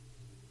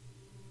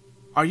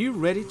Are you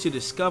ready to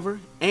discover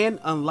and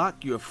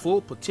unlock your full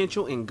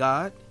potential in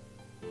God?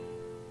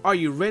 Are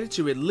you ready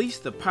to release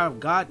the power of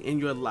God in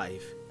your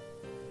life?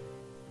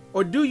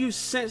 Or do you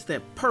sense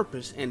that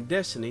purpose and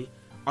destiny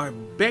are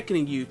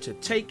beckoning you to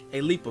take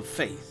a leap of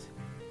faith?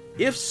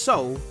 If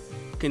so,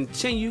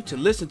 continue to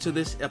listen to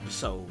this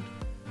episode.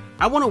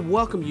 I want to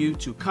welcome you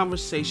to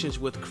Conversations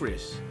with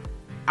Chris.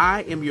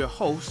 I am your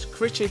host,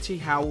 Christian T.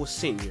 Howell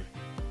Sr.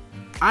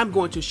 I'm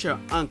going to share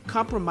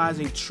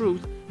uncompromising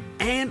truth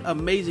and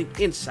amazing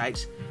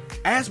insights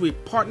as we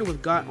partner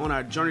with God on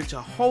our journey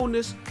to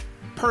wholeness,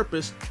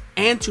 purpose,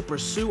 and to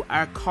pursue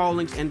our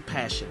callings and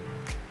passion.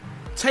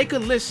 Take a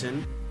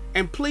listen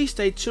and please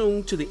stay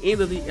tuned to the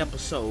end of the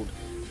episode.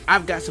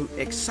 I've got some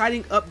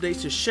exciting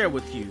updates to share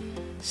with you.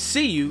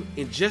 See you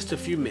in just a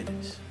few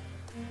minutes.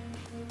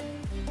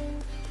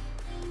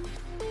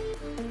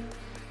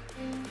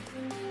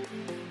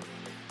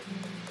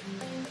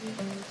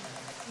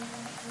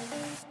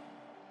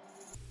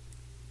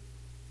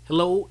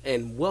 Hello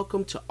and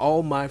welcome to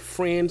all my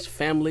friends,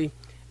 family,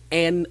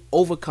 and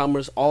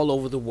overcomers all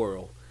over the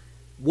world.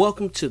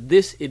 Welcome to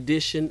this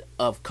edition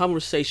of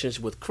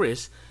Conversations with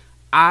Chris.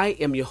 I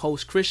am your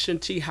host, Christian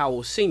T.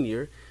 Howell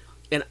Sr.,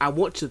 and I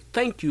want to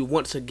thank you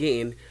once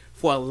again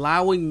for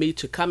allowing me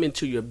to come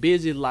into your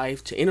busy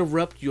life, to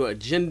interrupt your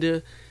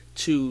agenda,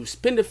 to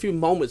spend a few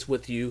moments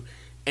with you,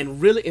 and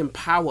really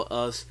empower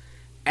us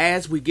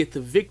as we get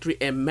the victory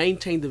and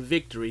maintain the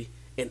victory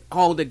in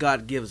all that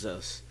God gives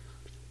us.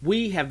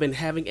 We have been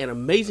having an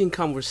amazing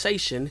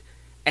conversation,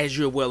 as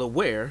you're well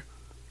aware,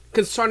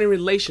 concerning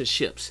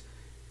relationships.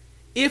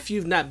 If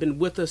you've not been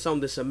with us on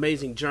this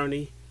amazing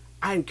journey,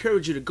 I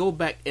encourage you to go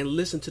back and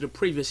listen to the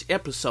previous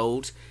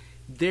episodes.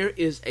 There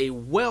is a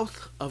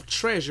wealth of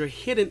treasure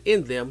hidden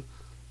in them,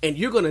 and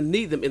you're going to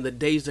need them in the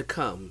days to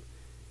come.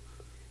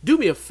 Do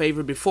me a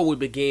favor before we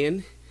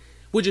begin.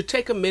 Would you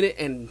take a minute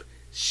and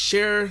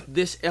share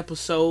this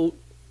episode,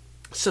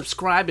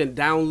 subscribe and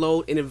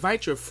download, and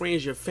invite your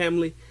friends, your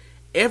family,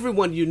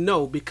 everyone you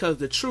know, because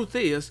the truth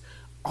is,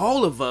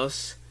 all of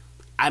us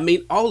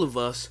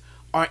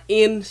are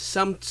in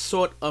some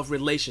sort of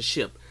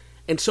relationship.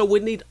 And so we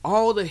need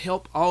all the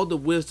help, all the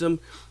wisdom,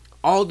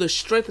 all the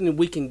strengthening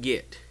we can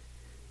get.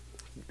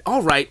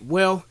 All right,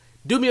 well,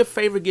 do me a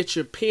favor, get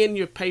your pen,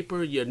 your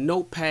paper, your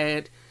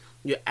notepad,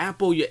 your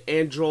Apple, your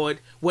Android,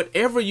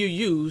 whatever you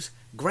use,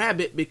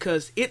 grab it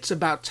because it's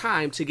about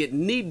time to get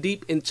knee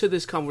deep into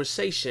this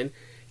conversation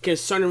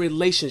concerning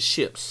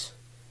relationships.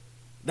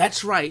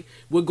 That's right,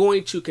 we're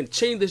going to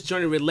continue this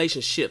journey of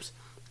relationships.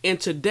 And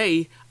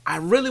today, I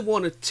really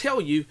want to tell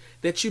you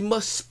that you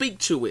must speak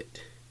to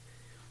it.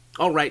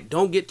 All right,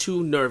 don't get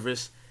too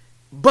nervous,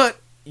 but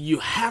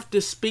you have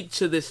to speak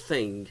to this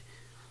thing.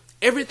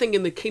 Everything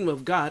in the kingdom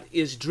of God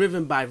is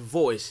driven by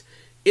voice.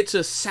 It's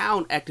a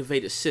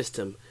sound-activated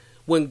system.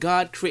 When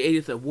God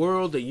created the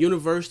world, the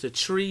universe, the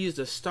trees,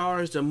 the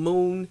stars, the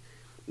moon,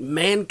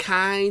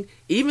 mankind,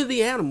 even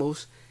the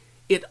animals,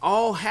 it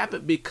all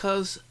happened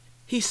because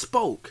He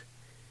spoke.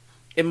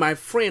 And my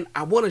friend,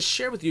 I want to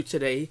share with you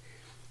today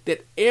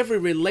that every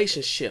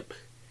relationship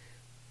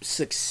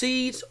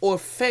succeeds or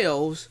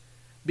fails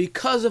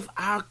because of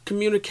our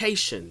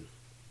communication.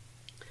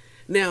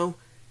 Now,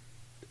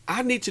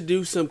 I need to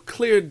do some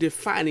clear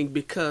defining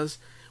because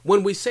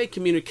when we say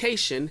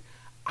communication,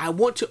 I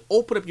want to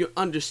open up your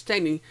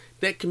understanding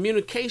that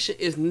communication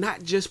is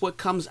not just what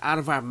comes out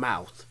of our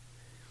mouth.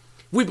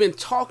 We've been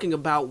talking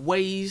about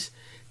ways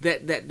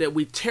that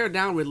we tear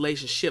down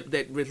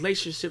that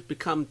relationships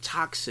become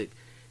toxic,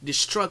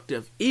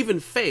 destructive, even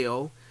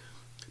fail.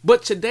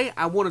 But today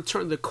I want to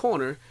turn the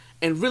corner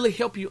and really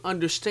help you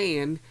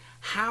understand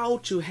how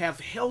to have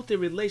healthy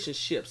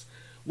relationships.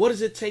 What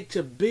does it take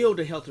to build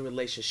a healthy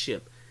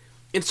relationship?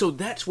 And so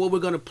that's what we're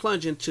going to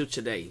plunge into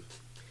today.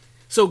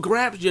 So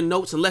grab your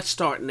notes and let's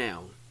start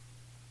now.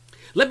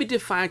 Let me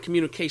define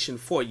communication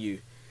for you.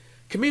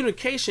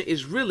 Communication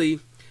is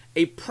really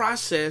a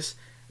process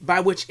by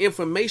which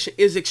information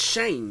is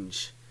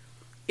exchanged.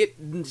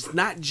 It's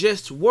not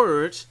just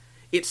words,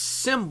 it's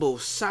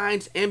symbols,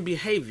 signs, and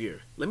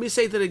behavior. Let me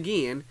say that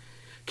again.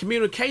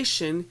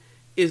 Communication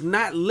is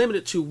not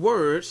limited to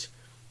words,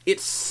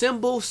 it's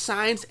symbols,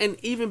 signs, and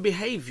even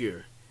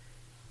behavior.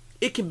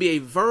 It can be a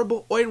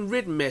verbal or a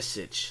written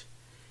message.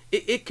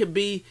 It could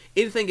be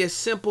anything as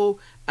simple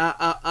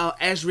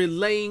as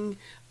relaying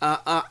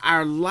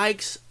our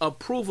likes,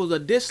 approvals, or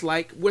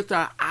dislike with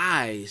our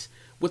eyes,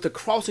 with the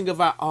crossing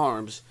of our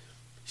arms.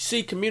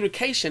 See,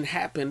 communication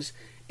happens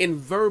in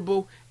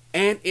verbal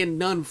and in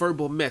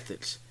nonverbal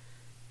methods.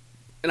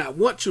 And I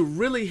want to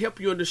really help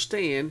you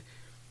understand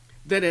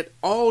that at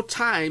all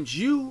times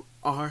you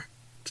are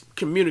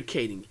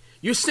communicating.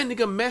 You're sending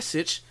a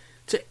message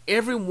to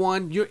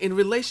everyone you're in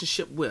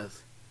relationship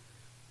with.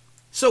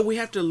 So we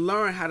have to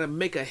learn how to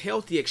make a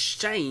healthy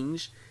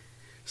exchange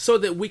so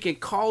that we can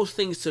cause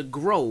things to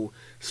grow,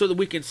 so that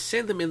we can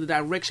send them in the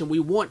direction we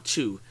want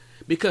to.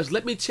 Because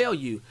let me tell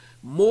you,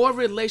 more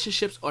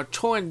relationships are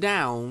torn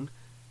down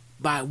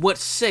by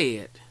what's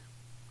said.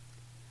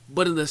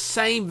 But in the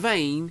same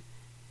vein,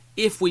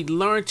 if we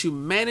learn to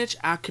manage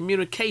our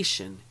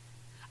communication,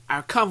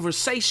 our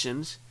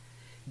conversations,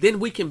 then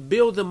we can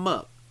build them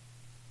up.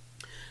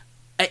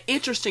 An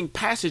interesting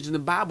passage in the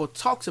Bible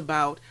talks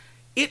about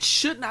it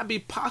should not be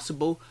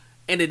possible,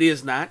 and it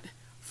is not,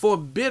 for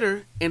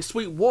bitter and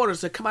sweet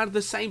waters to come out of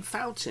the same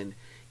fountain.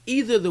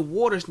 Either the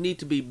waters need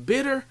to be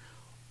bitter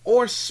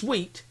or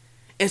sweet,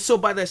 and so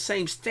by that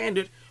same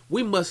standard,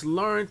 we must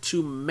learn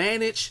to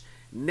manage,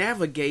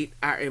 navigate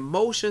our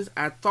emotions,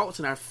 our thoughts,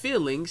 and our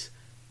feelings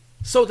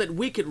so that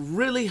we could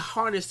really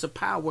harness the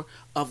power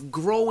of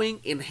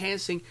growing,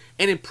 enhancing,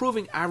 and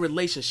improving our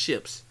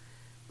relationships.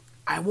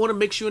 I want to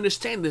make sure you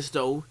understand this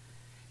though.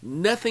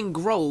 Nothing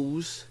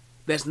grows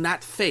that's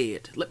not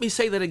fed. Let me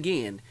say that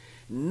again.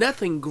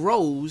 Nothing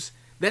grows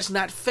that's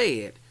not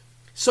fed.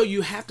 So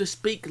you have to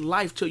speak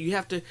life to it. You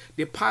have to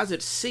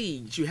deposit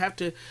seeds. You have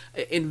to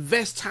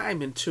invest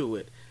time into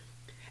it.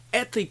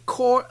 At the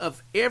core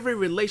of every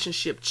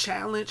relationship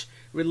challenge,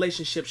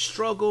 relationship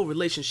struggle,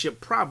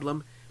 relationship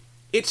problem,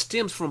 it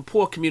stems from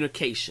poor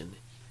communication.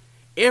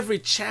 Every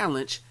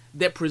challenge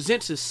that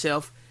presents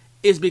itself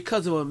is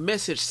because of a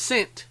message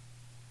sent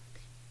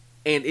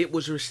and it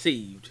was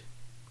received.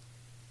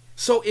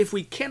 So if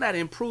we cannot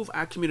improve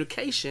our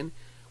communication,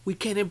 we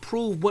can't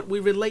improve what we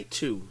relate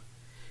to.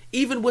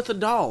 Even with a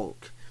dog,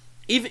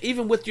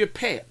 even with your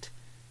pet,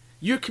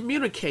 you're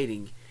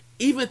communicating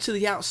even to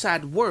the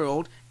outside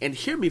world. And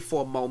hear me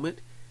for a moment.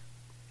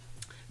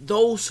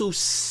 Those who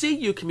see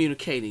you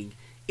communicating,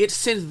 it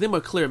sends them a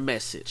clear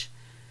message.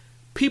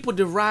 People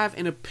derive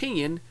an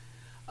opinion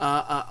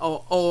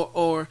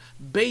or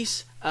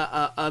base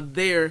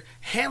their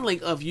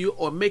handling of you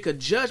or make a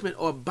judgment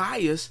or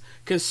bias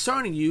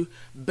concerning you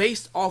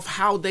based off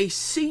how they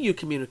see you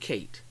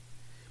communicate.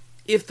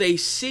 If they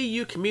see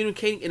you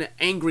communicating in an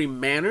angry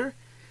manner,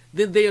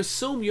 then they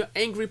assume you're an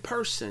angry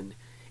person.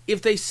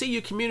 If they see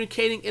you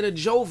communicating in a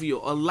jovial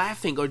or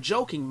laughing or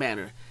joking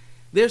manner,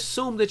 they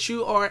assume that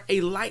you are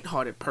a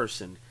lighthearted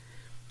person.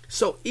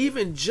 So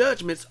even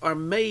judgments are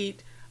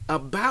made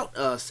about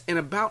us and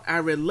about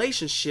our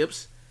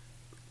relationships,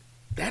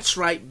 that's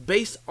right,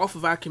 based off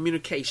of our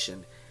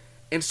communication.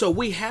 And so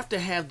we have to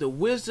have the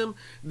wisdom,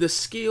 the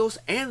skills,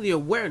 and the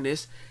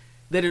awareness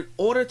that in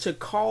order to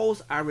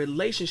cause our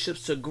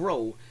relationships to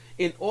grow,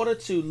 in order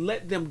to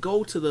let them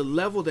go to the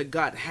level that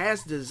God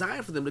has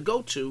designed for them to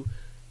go to,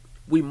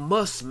 we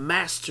must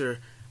master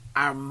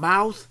our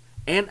mouth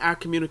and our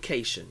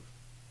communication.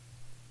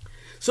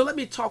 So let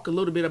me talk a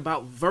little bit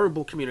about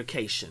verbal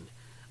communication.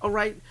 All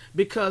right?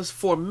 Because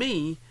for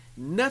me,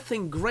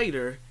 nothing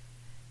greater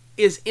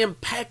is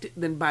impacted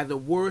than by the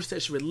words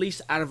that's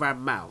released out of our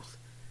mouth.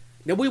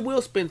 Now, we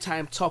will spend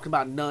time talking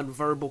about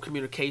nonverbal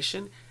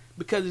communication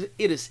because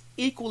it is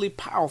equally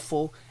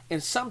powerful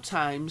and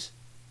sometimes,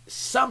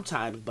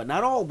 but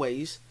not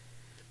always,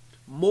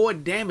 more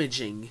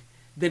damaging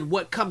than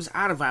what comes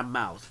out of our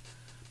mouth.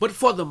 But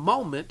for the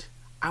moment,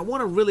 I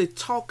want to really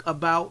talk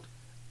about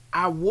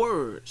our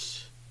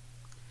words.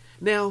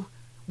 Now,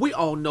 we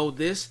all know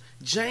this.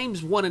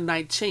 James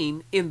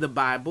 1:19 in the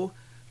Bible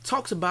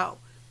talks about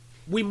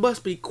we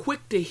must be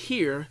quick to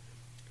hear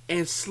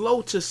and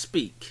slow to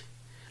speak.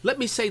 Let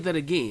me say that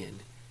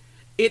again.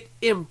 It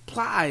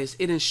implies,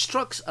 it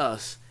instructs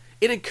us,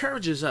 it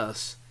encourages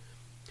us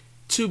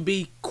to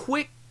be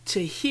quick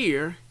to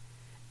hear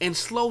and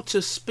slow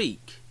to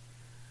speak.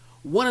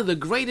 One of the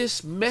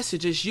greatest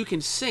messages you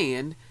can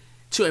send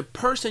to a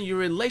person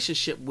you're in a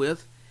relationship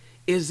with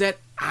is that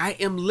I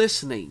am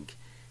listening.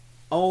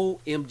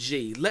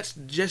 OMG. Let's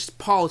just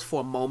pause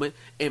for a moment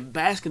and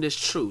bask in this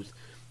truth.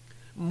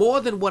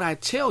 More than what I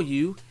tell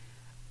you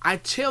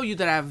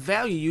that I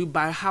value you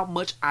by how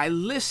much I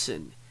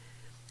listen.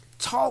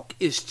 Talk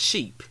is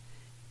cheap.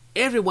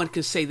 Everyone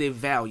can say they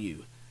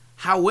value.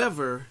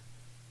 However,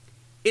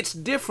 it's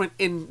different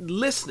in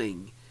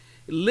listening.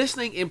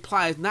 Listening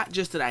implies not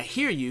just that I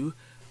hear you,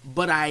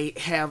 but I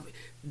have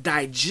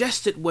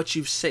digested what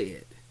you've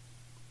said.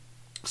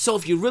 So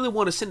if you really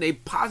want to send a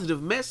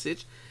positive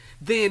message,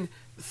 then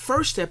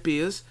first step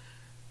is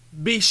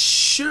be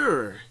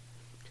sure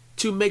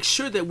to make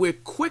sure that we're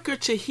quicker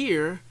to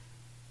hear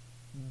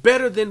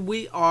better than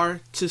we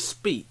are to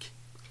speak.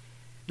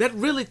 That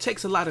really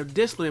takes a lot of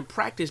discipline and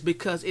practice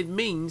because it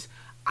means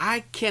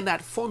I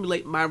cannot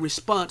formulate my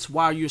response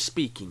while you're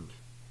speaking.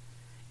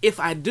 If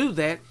I do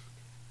that,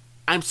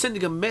 I'm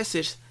sending a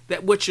message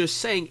that what you're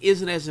saying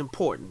isn't as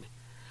important.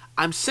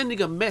 I'm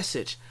sending a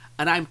message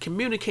and I'm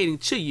communicating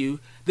to you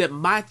that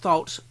my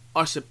thoughts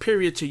are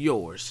superior to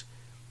yours.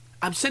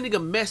 I'm sending a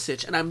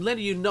message and I'm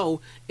letting you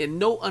know in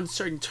no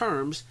uncertain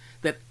terms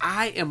that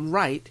I am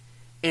right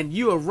and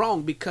you are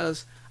wrong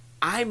because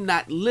I'm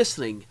not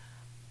listening.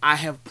 I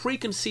have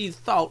preconceived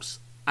thoughts.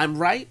 I'm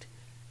right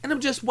and I'm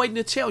just waiting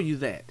to tell you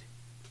that.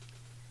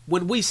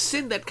 When we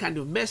send that kind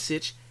of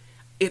message,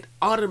 it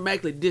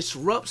automatically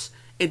disrupts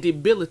and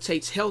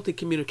debilitates healthy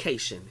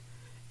communication.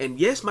 And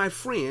yes, my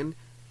friend,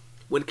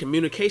 when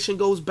communication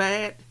goes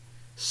bad,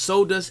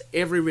 so does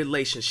every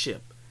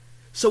relationship.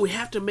 So we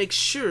have to make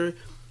sure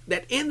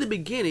that in the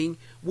beginning,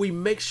 we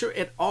make sure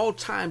at all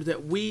times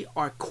that we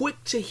are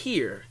quick to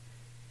hear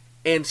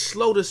and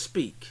slow to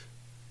speak.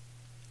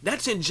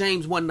 That's in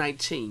James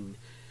 1:19.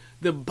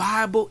 The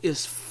Bible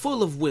is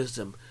full of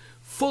wisdom,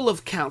 full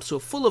of counsel,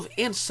 full of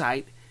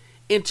insight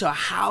into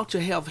how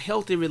to have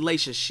healthy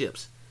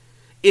relationships,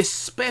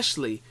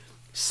 especially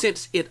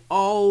since it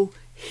all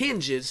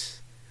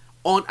hinges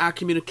on our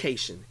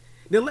communication.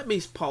 Now let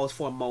me pause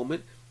for a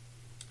moment.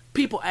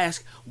 People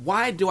ask,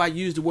 why do I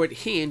use the word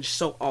hinge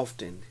so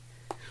often?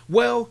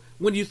 Well,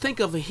 when you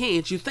think of a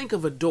hinge, you think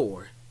of a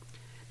door.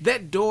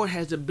 That door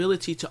has the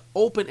ability to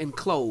open and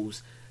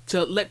close,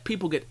 to let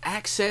people get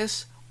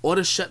access or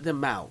to shut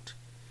them out.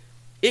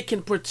 It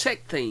can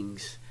protect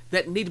things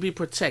that need to be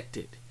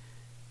protected.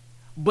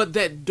 But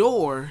that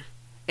door,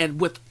 and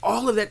with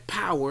all of that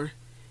power,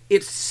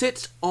 it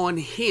sits on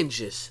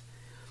hinges.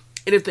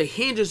 And if the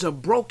hinges are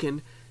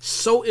broken,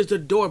 so is the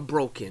door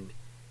broken.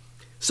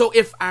 So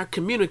if our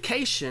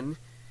communication,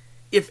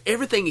 if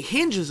everything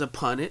hinges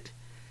upon it,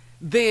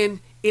 then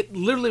it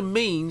literally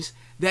means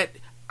that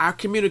our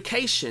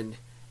communication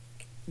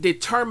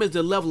determines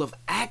the level of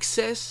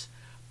access,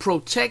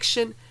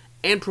 protection,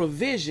 and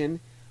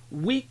provision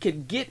we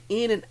could get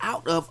in and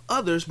out of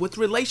others with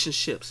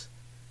relationships.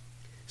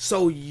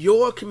 So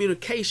your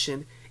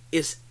communication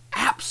is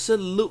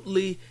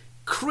absolutely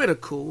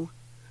critical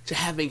to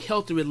having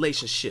healthy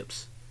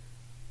relationships.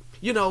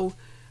 You know,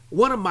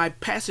 one of my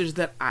passages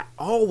that I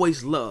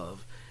always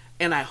love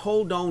and I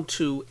hold on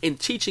to in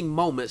teaching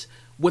moments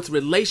with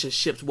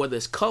relationships, whether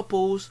it's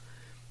couples,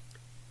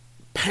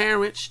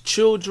 parents,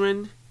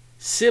 children,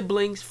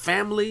 siblings,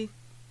 family,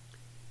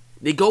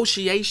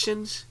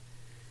 negotiations,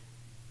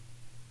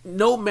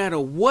 no matter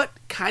what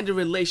kind of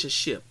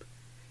relationship,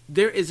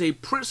 there is a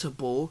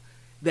principle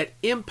that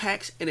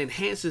impacts and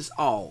enhances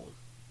all.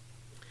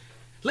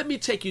 Let me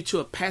take you to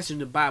a passage in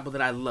the Bible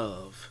that I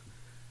love.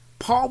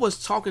 Paul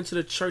was talking to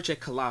the church at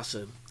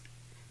Colossae.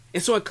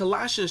 And so in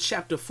Colossians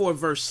chapter 4,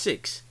 verse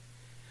 6,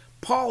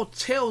 Paul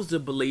tells the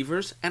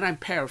believers, and I'm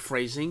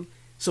paraphrasing,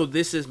 so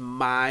this is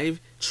my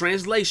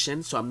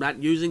translation, so I'm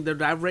not using the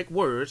direct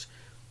words,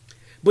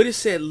 but it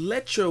said,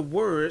 let your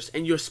words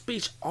and your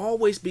speech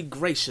always be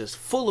gracious,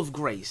 full of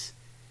grace,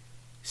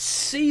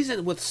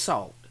 seasoned with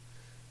salt.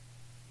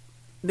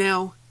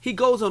 Now, he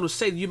goes on to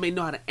say that you may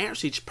know how to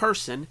answer each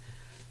person,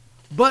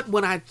 but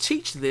when I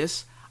teach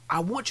this, I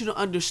want you to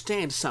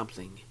understand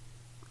something.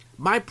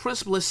 My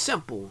principle is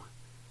simple.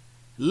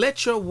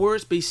 Let your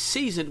words be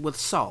seasoned with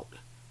salt,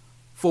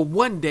 for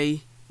one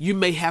day you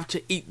may have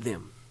to eat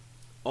them.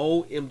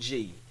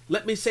 OMG.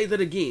 Let me say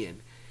that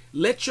again.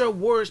 Let your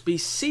words be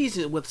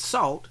seasoned with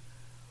salt,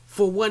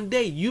 for one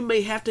day you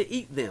may have to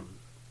eat them.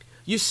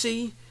 You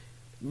see,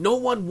 no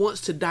one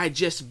wants to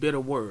digest bitter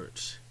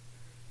words.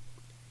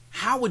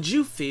 How would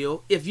you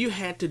feel if you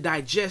had to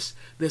digest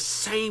the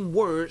same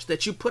words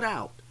that you put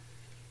out?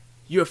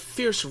 Your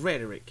fierce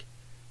rhetoric,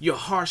 your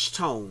harsh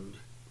tone,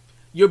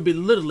 your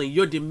belittling,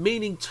 your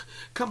demeaning,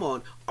 come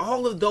on,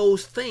 all of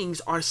those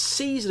things are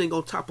seasoning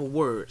on top of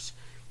words.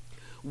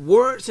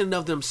 Words in and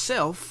of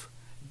themselves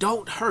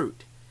don't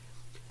hurt,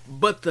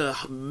 but the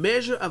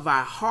measure of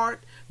our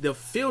heart, the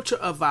filter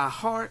of our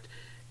heart,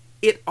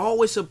 it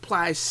always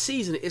applies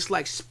seasoning. It's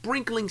like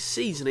sprinkling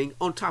seasoning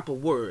on top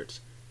of words.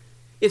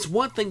 It's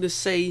one thing to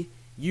say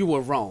you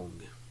were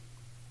wrong.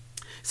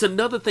 It's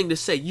another thing to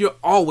say you're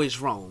always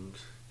wrong.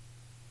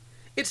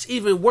 It's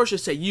even worse to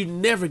say you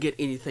never get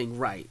anything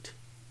right.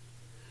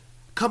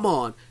 Come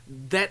on,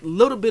 that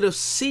little bit of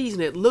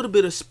seasoning, that little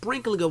bit of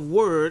sprinkling of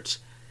words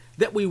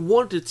that we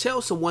want to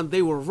tell someone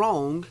they were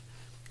wrong,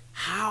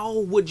 how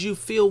would you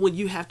feel when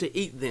you have to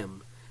eat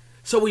them?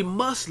 So we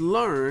must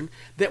learn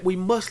that we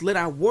must let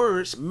our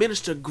words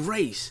minister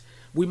grace.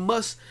 We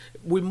must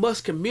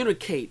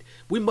communicate.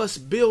 We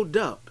must build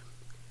up.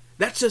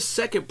 That's the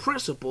second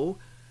principle,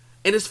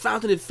 and it's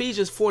found in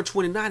Ephesians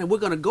 4:29, and we're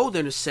going to go there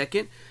in a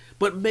second.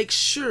 But make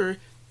sure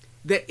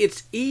that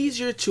it's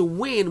easier to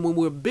win when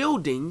we're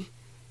building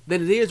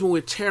than it is when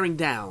we're tearing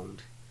down.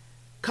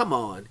 Come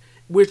on.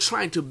 We're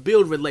trying to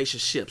build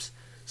relationships.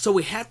 So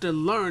we have to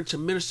learn to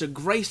minister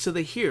grace to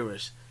the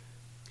hearers.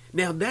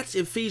 Now that's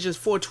Ephesians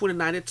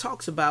 4:29. It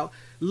talks about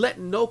let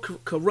no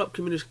corrupt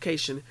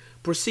communication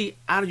proceed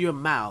out of your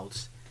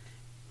mouths.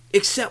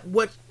 Except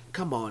what,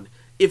 come on.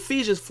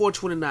 Ephesians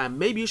 4:29.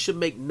 Maybe you should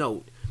make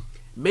note.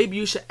 Maybe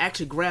you should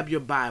actually grab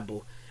your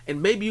Bible.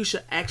 And maybe you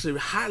should actually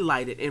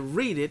highlight it and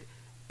read it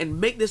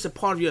and make this a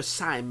part of your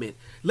assignment.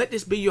 Let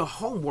this be your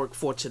homework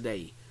for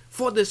today,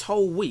 for this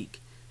whole week.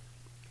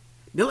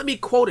 Now let me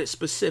quote it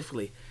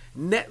specifically.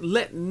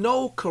 Let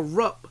no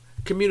corrupt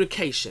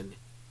communication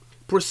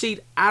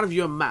proceed out of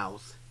your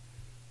mouth,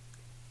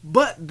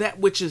 but that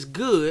which is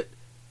good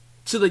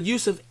to the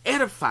use of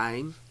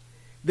edifying,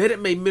 that it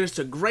may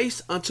minister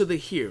grace unto the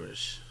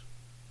hearers.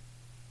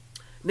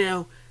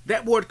 Now,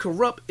 that word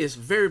corrupt is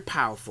very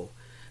powerful.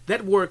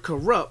 That word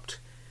corrupt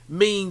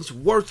means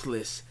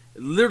worthless,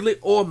 literally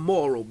or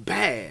moral,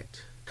 bad.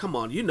 Come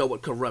on, you know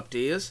what corrupt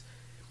is.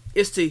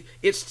 It's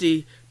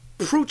the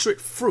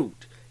putrid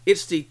fruit.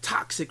 It's the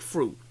toxic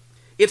fruit.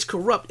 It's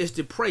corrupt, it's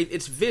depraved,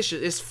 it's vicious,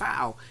 it's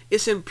foul,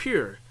 it's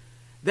impure.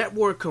 That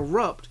word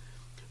corrupt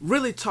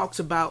really talks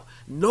about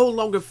no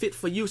longer fit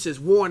for use, is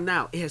worn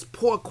out. It has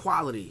poor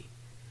quality.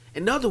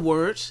 In other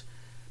words,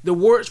 the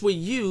words we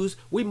use,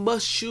 we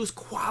must choose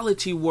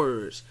quality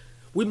words.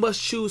 We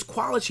must choose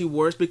quality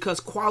words because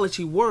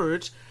quality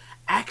words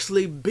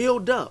actually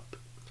build up.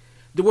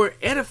 The word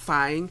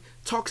edifying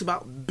talks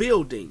about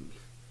building.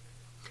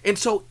 And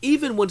so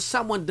even when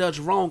someone does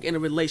wrong in a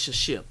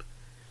relationship,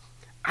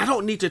 I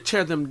don't need to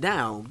tear them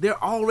down.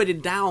 They're already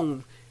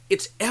down.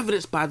 It's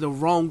evidenced by the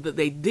wrong that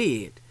they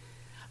did.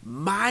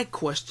 My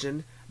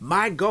question,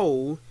 my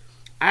goal,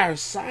 our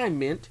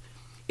assignment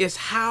is,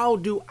 how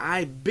do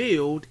I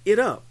build it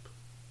up?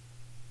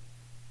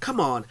 Come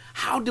on,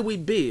 how do we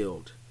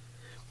build?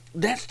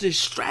 That's the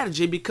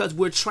strategy, because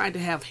we're trying to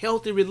have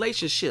healthy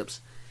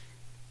relationships.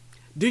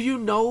 Do you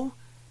know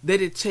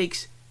that it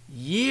takes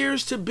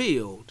years to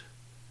build,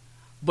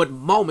 but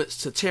moments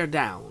to tear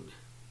down?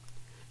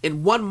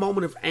 In one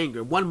moment of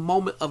anger, one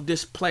moment of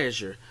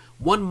displeasure,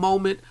 one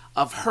moment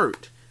of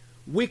hurt,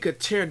 we could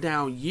tear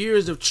down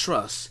years of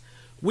trust.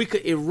 We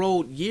could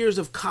erode years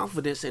of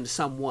confidence in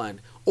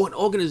someone or an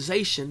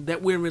organization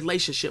that we're in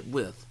relationship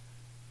with.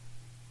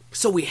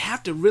 So we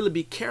have to really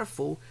be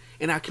careful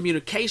in our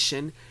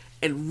communication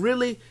and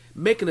really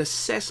make an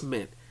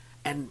assessment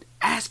and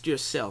ask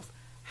yourself,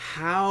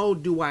 how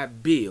do I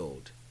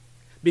build?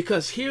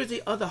 Because here's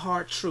the other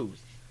hard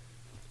truth.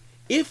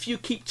 If you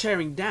keep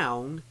tearing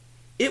down,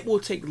 it will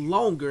take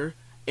longer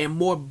and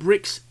more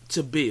bricks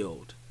to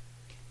build.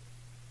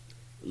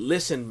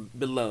 Listen,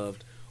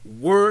 beloved,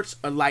 words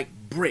are like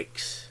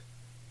bricks.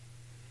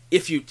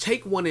 If you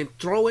take one and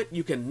throw it,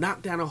 you can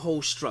knock down a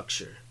whole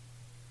structure.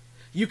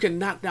 You can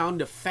knock down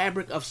the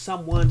fabric of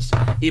someone's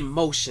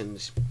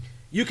emotions.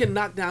 You can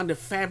knock down the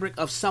fabric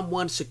of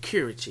someone's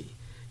security.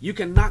 You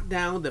can knock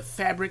down the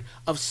fabric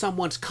of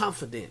someone's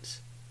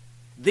confidence.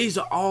 These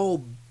are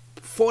all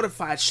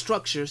fortified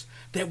structures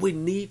that we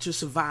need to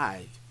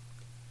survive.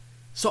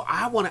 So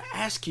I want to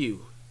ask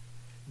you,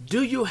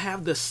 do you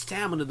have the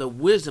stamina, the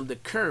wisdom, the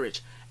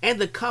courage, and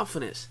the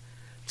confidence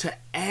to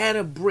add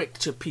a brick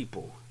to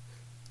people,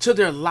 to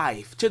their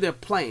life, to their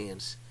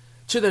plans,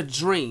 to their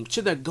dreams,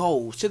 to their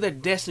goals, to their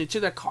destiny, to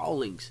their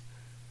callings?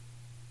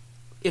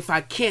 If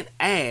I can't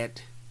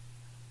add,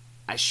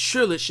 I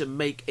surely should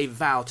make a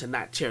vow to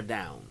not tear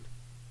down.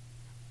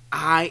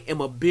 I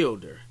am a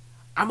builder.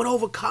 I'm an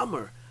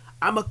overcomer.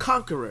 I'm a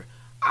conqueror.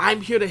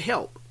 I'm here to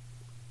help.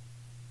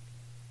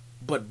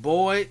 But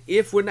boy,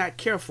 if we're not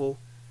careful,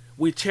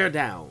 we tear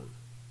down.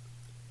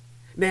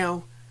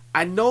 Now,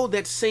 I know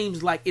that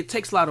seems like it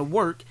takes a lot of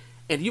work,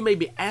 and you may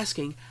be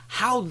asking,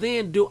 how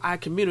then do I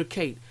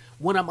communicate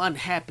when I'm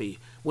unhappy,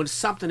 when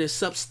something is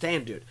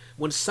substandard,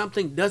 when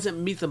something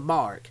doesn't meet the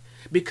mark?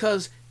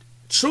 Because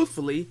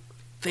truthfully,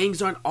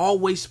 things aren't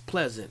always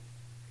pleasant.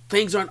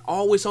 Things aren't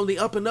always on the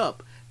up and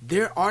up.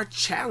 There are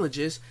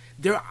challenges,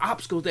 there are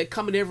obstacles that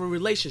come in every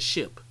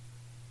relationship.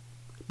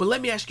 But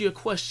let me ask you a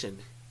question.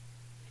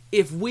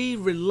 If we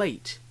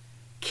relate,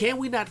 can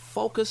we not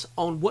focus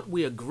on what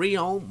we agree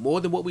on more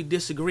than what we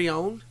disagree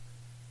on?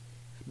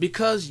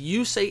 Because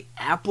you say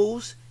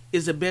apples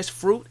is the best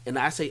fruit and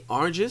I say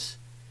oranges,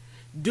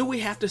 do we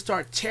have to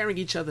start tearing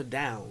each other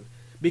down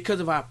because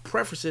of our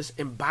preferences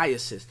and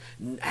biases?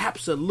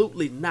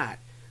 Absolutely not.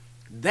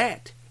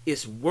 That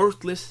is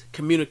worthless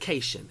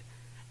communication.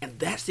 And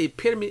that's the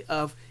epitome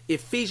of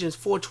Ephesians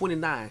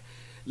 4:29.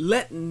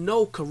 Let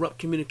no corrupt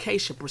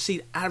communication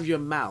proceed out of your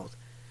mouth.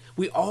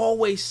 We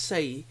always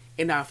say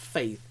in our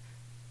faith,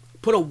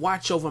 put a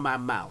watch over my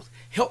mouth.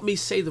 Help me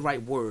say the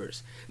right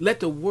words. Let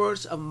the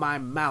words of my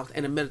mouth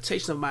and the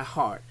meditation of my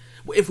heart,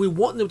 if we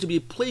want them to be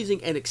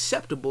pleasing and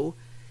acceptable,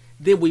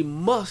 then we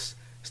must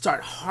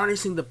start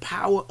harnessing the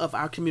power of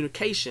our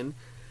communication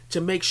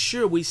to make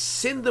sure we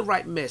send the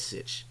right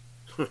message.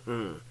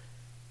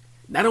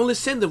 Not only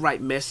send the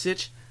right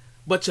message,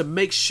 but to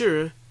make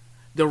sure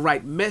the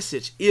right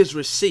message is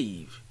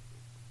received.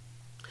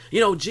 You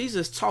know,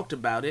 Jesus talked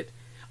about it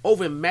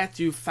over in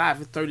Matthew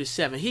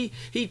 5:37.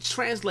 He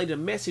translated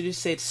a message. He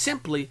said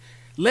simply,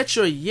 let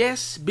your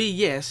yes be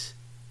yes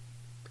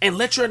and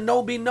let your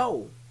no be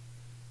no.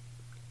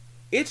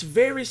 It's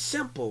very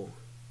simple.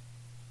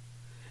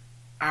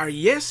 Our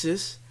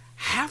yeses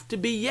have to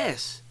be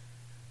yes.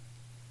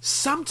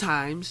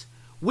 Sometimes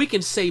we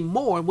can say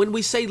more when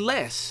we say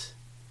less.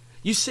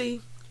 You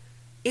see,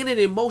 in an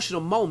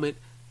emotional moment,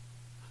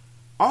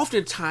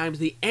 oftentimes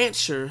the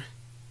answer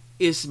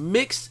is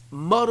mixed,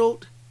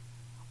 muddled,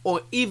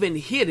 or even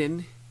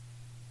hidden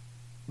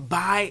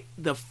by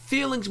the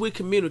feelings we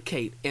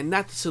communicate and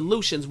not the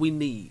solutions we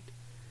need.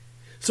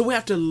 So we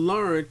have to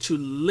learn to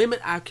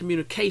limit our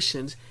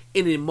communications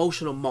in an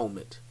emotional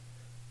moment.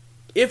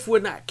 If we're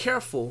not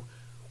careful,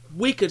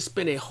 we could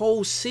spend a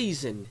whole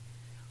season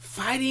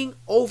fighting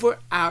over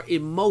our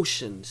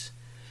emotions,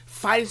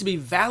 fighting to be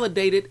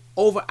validated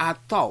over our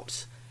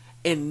thoughts,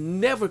 and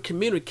never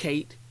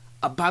communicate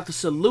about the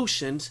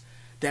solutions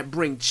that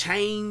bring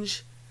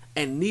change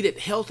and needed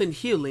health and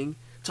healing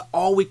to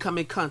all we come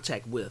in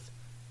contact with.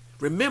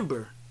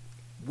 Remember,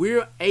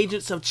 we're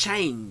agents of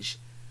change.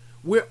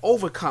 We're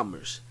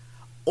overcomers.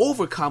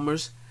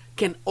 Overcomers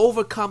can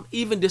overcome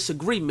even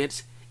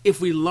disagreements if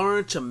we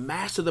learn to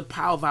master the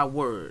power of our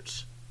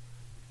words.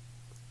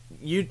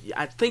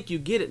 I think you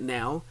get it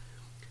now,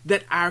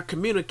 that our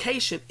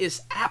communication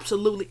is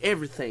absolutely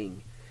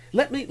everything.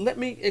 Let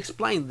me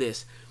explain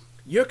this.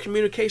 Your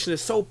communication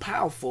is so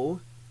powerful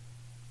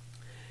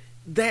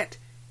that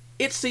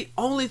it's the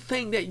only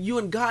thing that you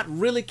and God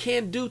really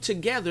can do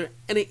together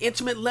at an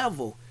intimate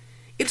level.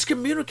 It's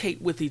communicate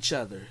with each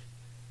other.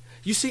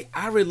 You see,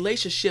 our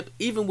relationship,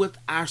 even with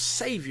our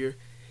Savior,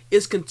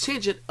 is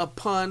contingent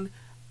upon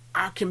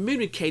our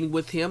communicating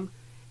with Him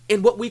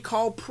in what we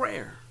call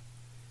prayer.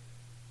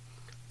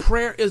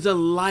 Prayer is a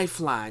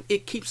lifeline.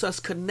 It keeps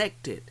us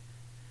connected.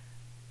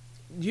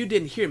 You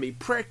didn't hear me.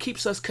 Prayer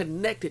keeps us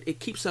connected. It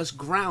keeps us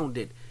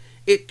grounded.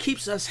 It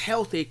keeps us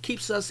healthy. It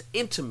keeps us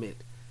intimate.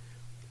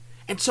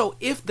 And so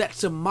if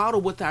that's a model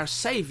with our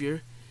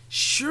Savior,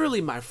 surely,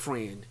 my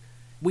friend,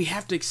 we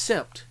have to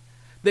accept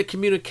that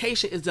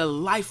communication is the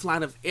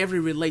lifeline of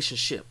every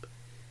relationship.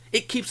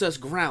 It keeps us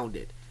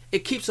grounded.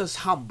 It keeps us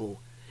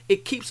humble.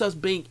 It keeps us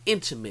being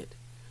intimate.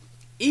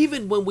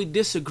 Even when we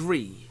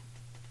disagree,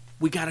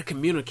 we got to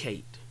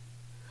communicate.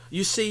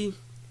 You see,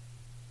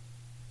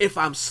 if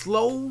I'm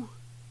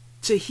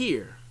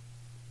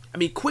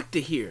quick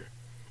to hear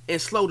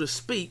and slow to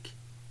speak,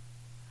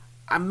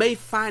 I may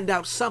find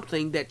out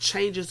something that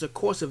changes the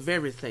course of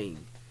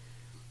everything.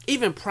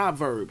 Even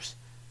Proverbs,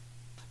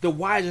 the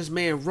wisest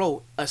man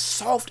wrote, a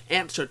soft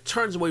answer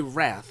turns away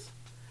wrath,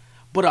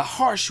 but a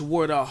harsh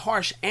word, a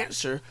harsh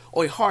answer,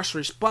 or a harsh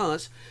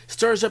response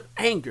stirs up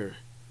anger.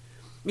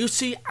 You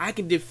see, I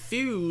can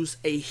diffuse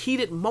a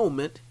heated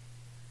moment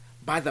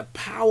by the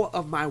power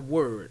of my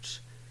words,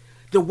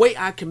 the way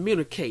I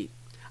communicate.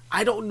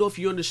 I don't know if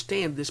you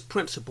understand this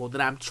principle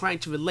that I'm trying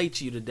to relate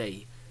to you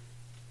today.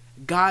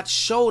 God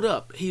showed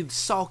up. He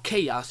saw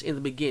chaos in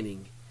the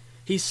beginning.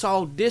 He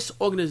saw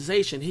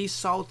disorganization. He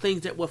saw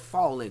things that were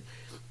falling.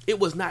 It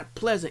was not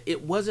pleasant.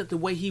 It wasn't the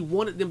way He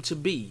wanted them to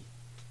be.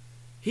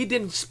 He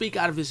didn't speak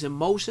out of His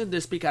emotion,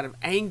 didn't speak out of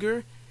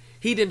anger.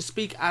 He didn't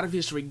speak out of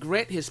His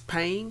regret, His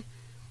pain.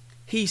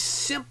 He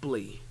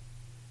simply,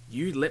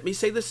 let me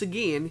say this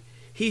again,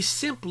 He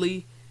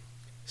simply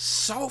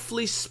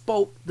softly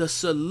spoke the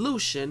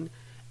solution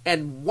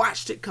and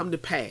watched it come to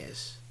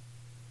pass.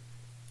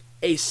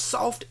 A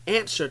soft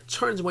answer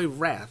turns away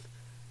wrath.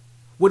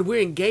 When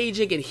we're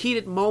engaging in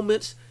heated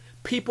moments,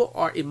 people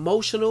are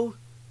emotional.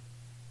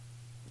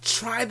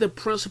 Try the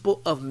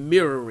principle of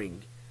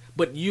mirroring,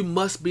 but you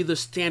must be the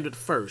standard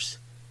first.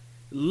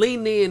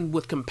 Lean in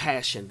with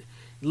compassion.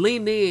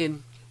 Lean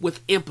in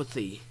with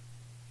empathy.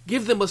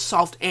 Give them a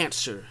soft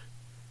answer.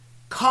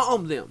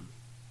 Calm them.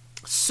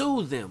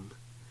 Soothe them.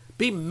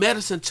 Be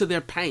medicine to their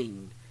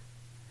pain.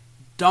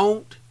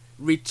 Don't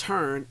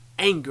return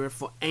anger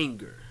for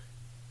anger.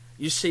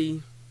 You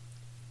see,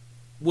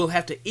 we'll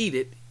have to eat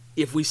it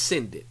if we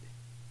send it.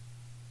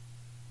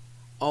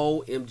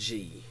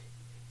 OMG.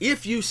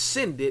 If you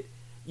send it,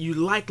 you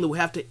likely will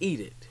have to eat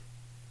it.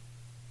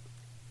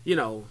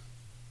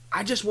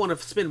 I just want to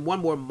spend one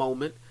more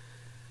moment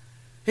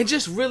and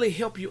just really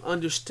help you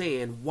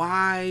understand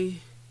why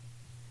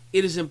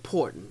it is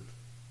important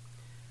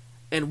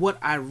and what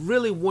I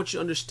really want you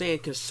to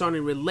understand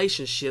concerning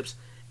relationships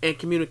and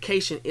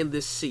communication in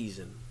this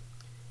season.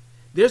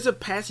 There's a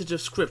passage of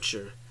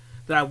scripture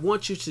that I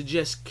want you to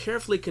just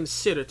carefully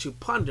consider, to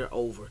ponder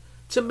over,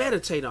 to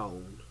meditate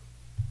on.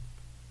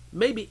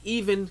 Maybe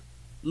even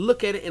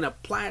look at it and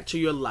apply it to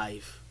your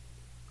life.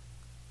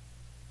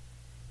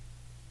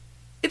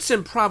 It's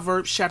in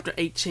Proverbs chapter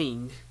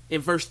 18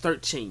 in verse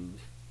 13.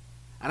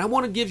 And I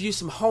want to give you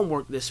some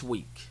homework this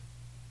week.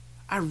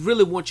 I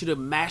really want you to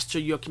master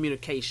your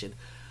communication.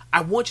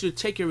 I want you to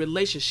take your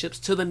relationships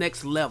to the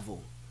next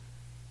level.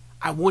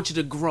 I want you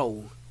to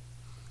grow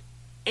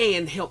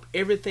and help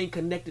everything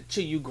connected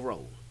to you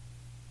grow.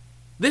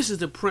 This is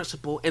the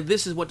principle, and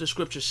this is what the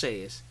scripture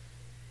says.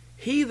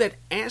 He that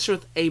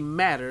answereth a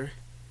matter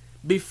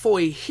before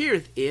he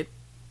heareth it,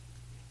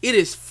 it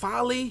is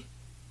folly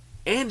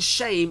and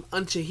shame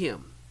unto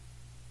him.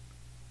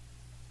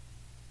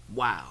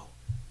 Wow.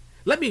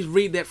 Let me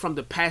read that from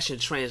the Passion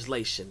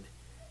Translation.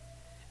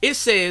 It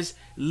says,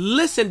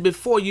 listen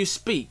before you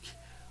speak,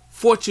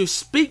 for to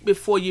speak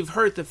before you've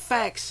heard the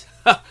facts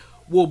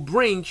will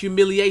bring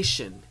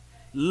humiliation.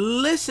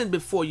 Listen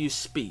before you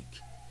speak.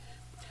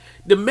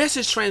 The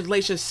Message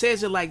translation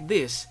says it like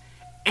this: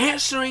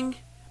 answering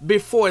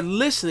before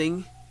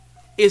listening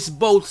is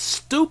both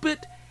stupid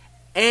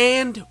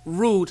and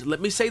rude.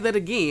 Let me say that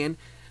again.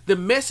 The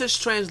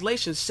Message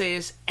translation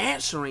says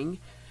answering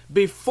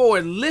before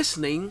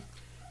listening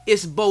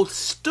is both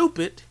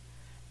stupid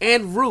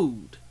and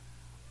rude.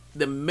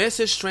 The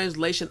Message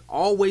translation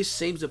always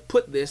seems to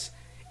put this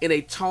in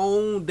a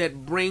tone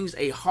that brings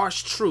a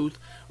harsh truth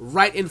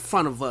right in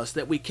front of us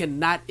that we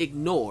cannot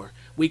ignore.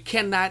 We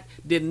cannot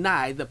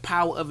deny the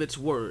power of its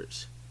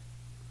words.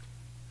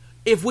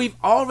 If we've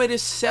already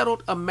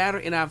settled a matter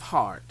in our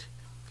heart,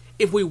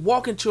 if we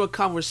walk into a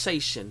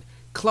conversation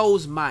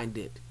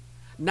closed-minded,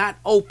 not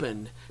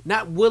open,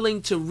 not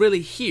willing to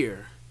really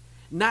hear,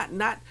 Not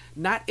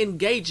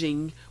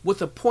engaging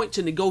with a point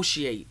to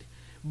negotiate.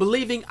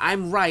 Believing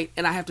I'm right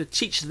and I have to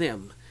teach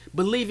them.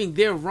 Believing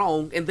they're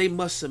wrong and they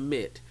must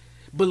submit.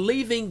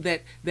 Believing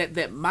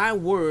that my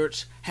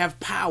words have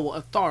power,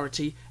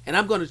 authority, and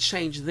I'm going to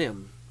change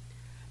them.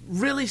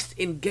 Really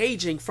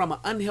engaging from an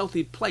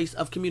unhealthy place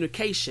of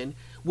communication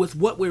with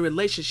what we're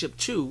relationship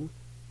to.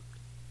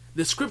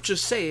 The scripture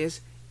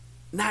says,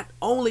 not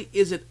only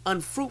is it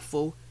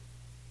unfruitful,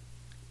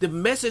 the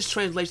Message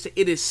translation says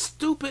it is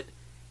stupid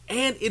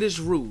and it is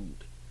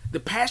rude. The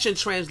Passion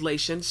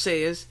translation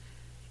says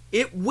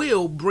it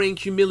will bring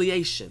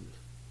humiliation.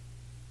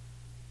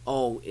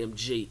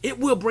 OMG. It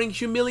will bring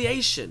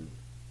humiliation.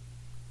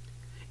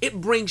 It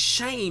brings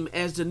shame,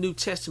 as the New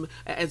Testament,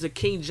 as the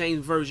King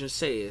James Version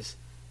says.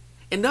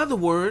 In other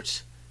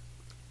words,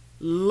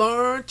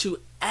 learn to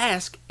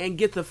ask and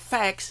get the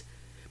facts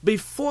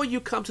before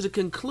you come to the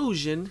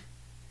conclusion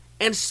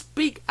and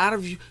speak out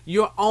of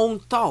your own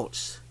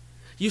thoughts.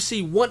 You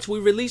see, once we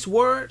release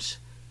words,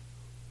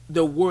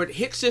 the word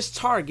hits its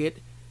target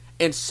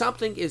and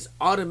something is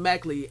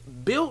automatically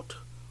built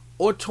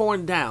or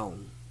torn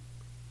down.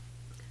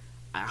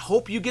 I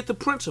hope you get the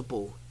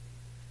principle.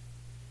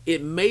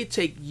 It may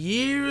take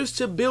years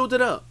to build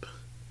it up.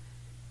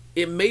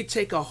 It may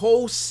take a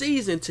whole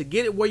season to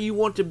get it where you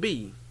want to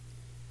be.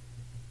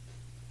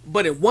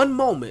 But in one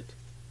moment,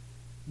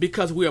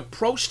 because we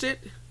approached it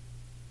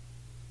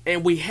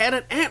and we had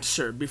an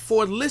answer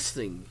before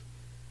listening,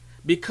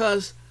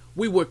 because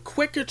we were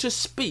quicker to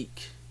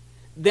speak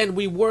than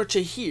we were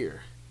to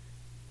hear,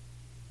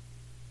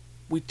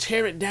 we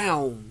tear it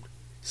down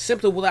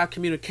simply without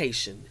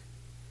communication.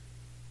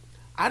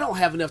 I don't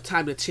have enough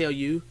time to tell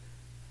you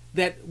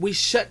that we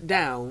shut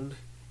down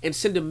and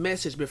send a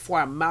message before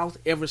our mouth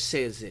ever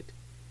says it.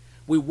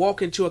 We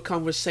walk into a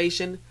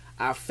conversation,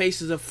 our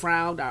faces are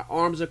frowned, our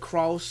arms are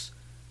crossed,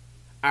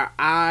 our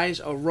eyes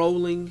are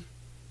rolling.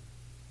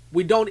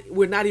 We're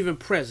not even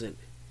present.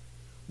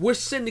 We're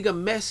sending a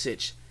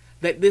message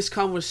that this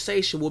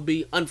conversation will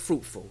be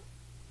unfruitful,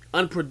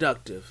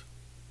 unproductive.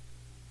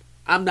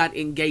 I'm not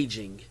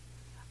engaging.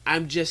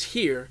 I'm just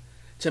here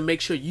to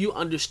make sure you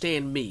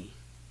understand me.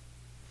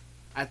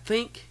 I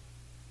think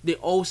the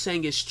old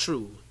saying is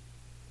true.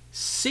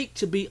 Seek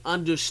to be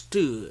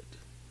understood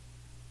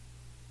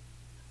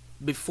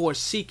before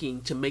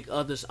seeking to make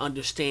others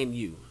understand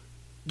you.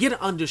 Get an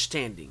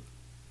understanding.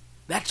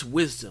 That's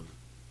wisdom.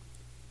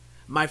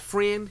 My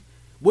friend,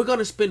 we're going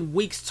to spend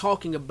weeks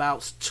talking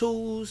about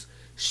tools,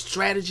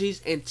 strategies,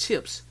 and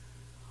tips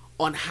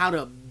on how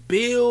to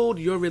build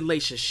your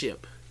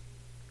relationship.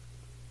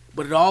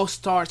 But it all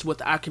starts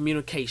with our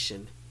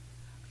communication.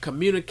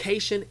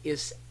 Communication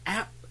is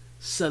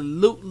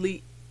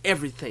absolutely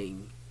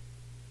everything.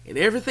 And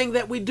everything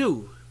that we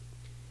do,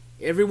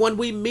 everyone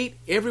we meet,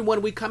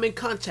 everyone we come in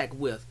contact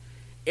with,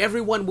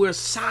 everyone we're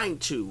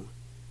assigned to,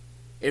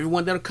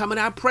 everyone that'll come in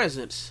our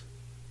presence,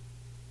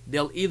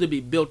 they'll either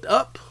be built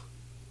up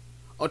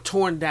or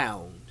torn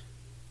down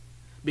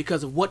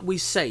because of what we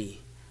say,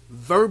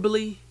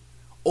 verbally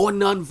or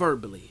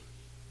non-verbally.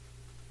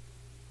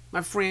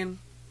 My friend,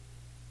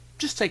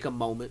 just take a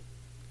moment,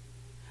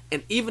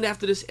 and even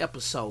after this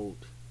episode,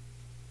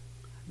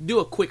 do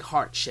a quick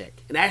heart check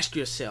and ask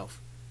yourself,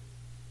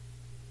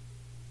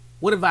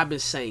 what have I been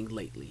saying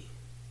lately?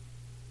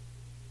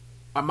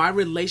 Are my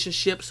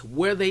relationships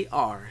where they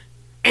are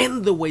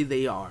and the way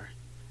they are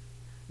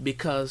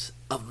because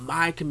of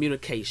my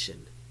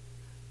communication?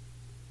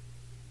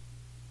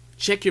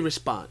 Check your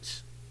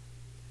response.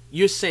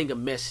 You're saying a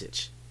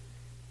message.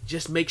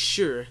 Just make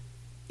sure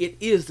it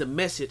is the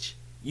message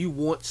you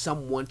want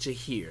someone to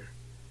hear.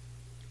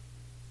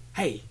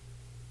 Hey,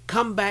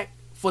 come back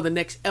for the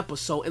next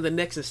episode and the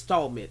next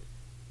installment.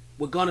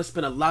 We're going to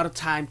spend a lot of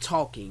time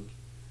talking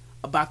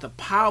about the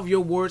power of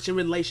your words in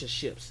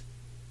relationships.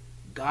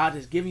 God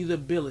has given you the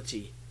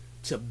ability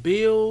to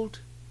build,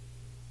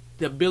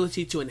 the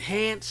ability to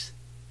enhance,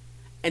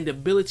 and the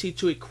ability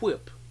to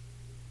equip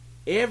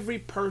every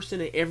person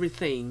and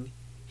everything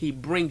He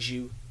brings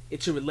you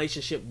into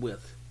relationship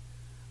with.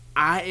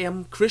 I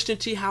am Christian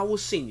T. Howell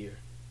Sr.,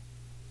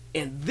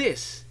 and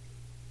this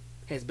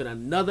has been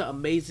another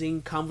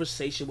amazing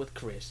conversation with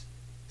Chris.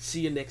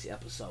 See you next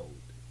episode.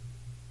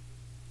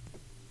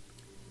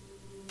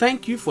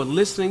 Thank you for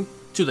listening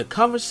to the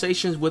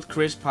Conversations with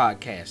Chris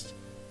podcast.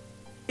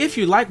 If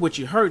you like what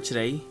you heard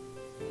today,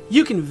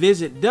 you can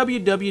visit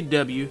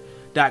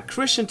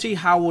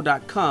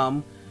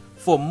www.christianthowell.com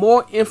for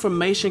more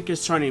information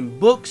concerning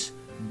books,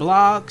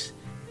 blogs,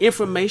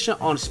 information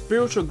on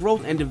spiritual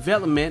growth and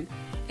development,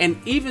 and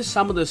even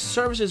some of the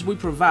services we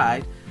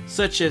provide,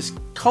 such as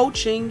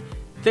coaching,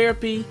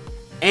 therapy,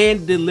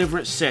 and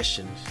deliverance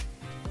sessions.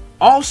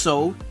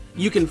 Also,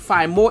 you can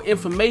find more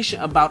information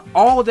about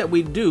all that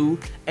we do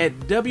at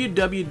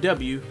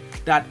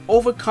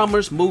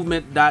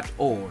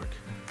www.overcomersmovement.org.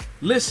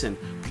 Listen,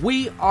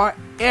 we are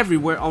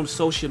everywhere on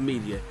social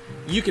media.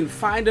 You can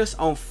find us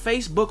on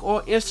Facebook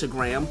or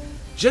Instagram.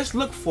 Just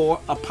look for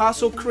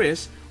Apostle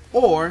Chris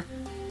or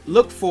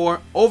look for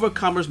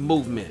Overcomers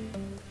Movement.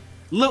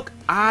 Look,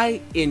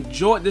 I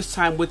enjoyed this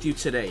time with you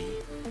today.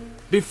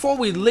 Before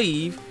we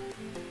leave,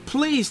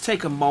 please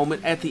take a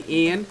moment at the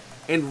end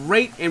and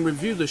rate and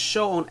review the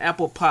show on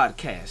Apple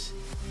Podcasts.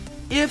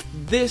 If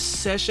this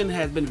session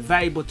has been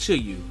valuable to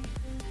you,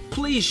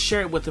 please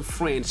share it with a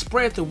friend.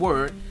 Spread the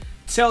word.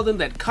 Tell them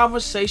that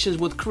Conversations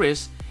with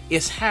Chris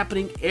is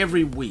happening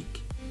every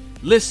week.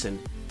 Listen,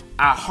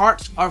 our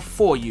hearts are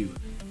for you.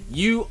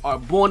 You are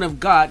born of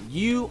God.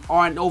 You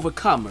are an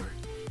overcomer.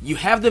 You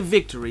have the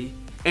victory,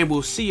 and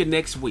we'll see you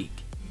next week.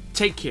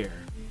 Take care.